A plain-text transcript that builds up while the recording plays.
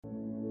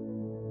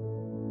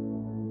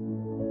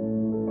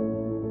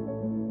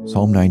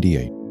Psalm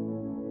 98,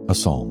 a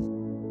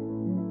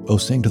psalm. O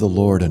sing to the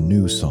Lord a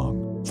new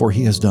song, for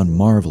he has done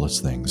marvelous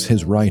things.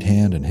 His right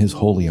hand and his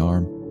holy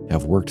arm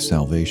have worked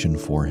salvation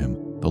for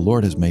him. The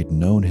Lord has made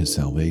known his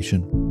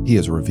salvation. He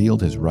has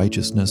revealed his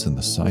righteousness in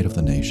the sight of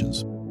the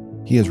nations.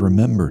 He has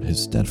remembered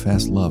his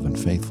steadfast love and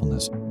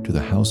faithfulness to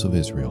the house of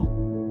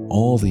Israel.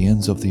 All the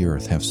ends of the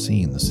earth have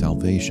seen the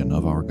salvation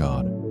of our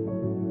God.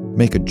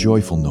 Make a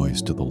joyful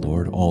noise to the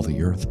Lord, all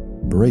the earth.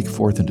 Break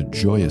forth into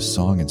joyous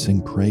song and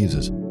sing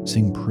praises.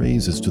 Sing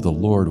praises to the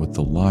Lord with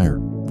the lyre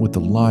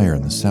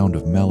and the sound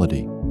of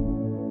melody.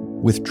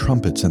 With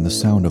trumpets and the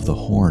sound of the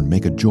horn,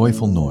 make a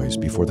joyful noise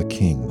before the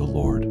King, the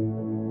Lord.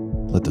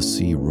 Let the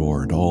sea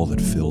roar and all that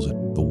fills it,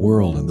 the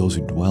world and those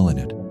who dwell in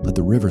it. Let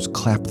the rivers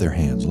clap their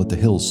hands. Let the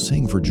hills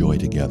sing for joy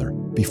together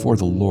before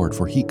the Lord,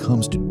 for he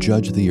comes to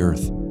judge the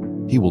earth.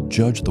 He will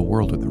judge the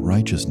world with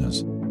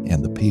righteousness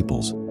and the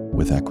peoples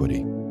with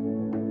equity.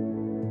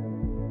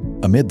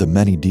 Amid the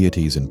many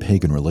deities and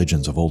pagan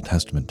religions of Old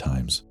Testament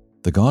times,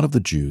 the God of the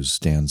Jews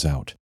stands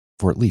out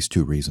for at least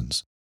two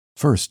reasons.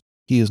 First,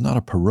 he is not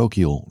a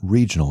parochial,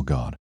 regional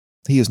God.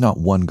 He is not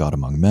one God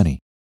among many.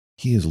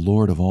 He is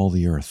Lord of all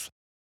the earth.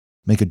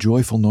 Make a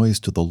joyful noise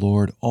to the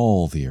Lord,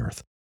 all the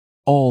earth.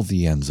 All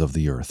the ends of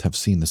the earth have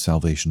seen the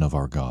salvation of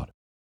our God.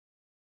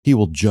 He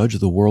will judge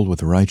the world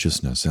with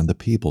righteousness and the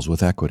peoples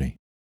with equity.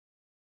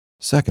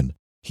 Second,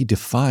 he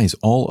defies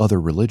all other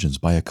religions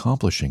by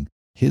accomplishing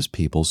his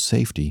people's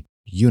safety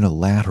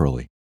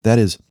unilaterally. That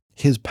is,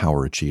 his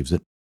power achieves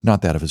it,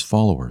 not that of his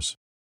followers.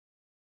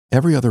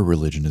 Every other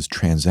religion is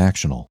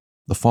transactional.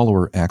 The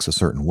follower acts a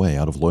certain way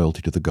out of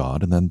loyalty to the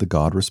God, and then the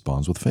God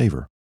responds with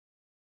favor.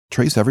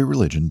 Trace every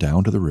religion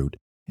down to the root,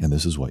 and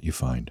this is what you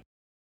find.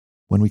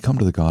 When we come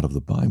to the God of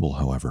the Bible,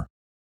 however,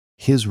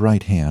 his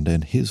right hand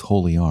and his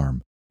holy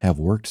arm have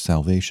worked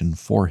salvation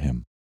for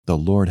him. The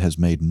Lord has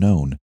made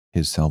known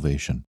his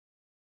salvation.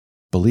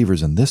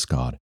 Believers in this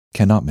God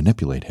cannot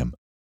manipulate him.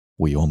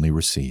 We only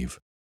receive.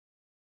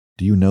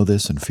 Do you know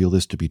this and feel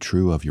this to be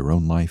true of your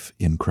own life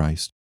in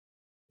Christ?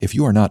 If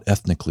you are not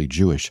ethnically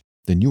Jewish,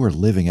 then you are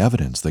living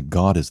evidence that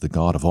God is the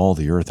God of all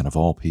the earth and of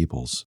all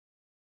peoples.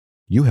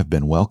 You have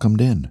been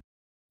welcomed in.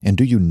 And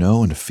do you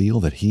know and feel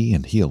that he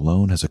and he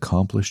alone has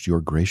accomplished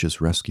your gracious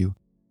rescue?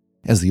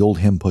 As the old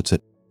hymn puts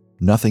it,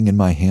 nothing in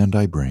my hand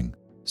I bring,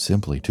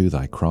 simply to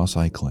thy cross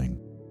I cling.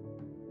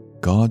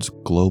 God's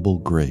global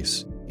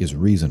grace is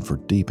reason for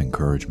deep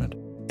encouragement.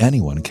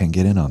 Anyone can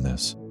get in on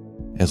this,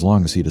 as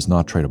long as he does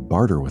not try to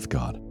barter with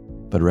God,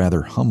 but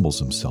rather humbles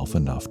himself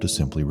enough to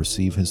simply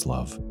receive his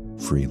love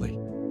freely.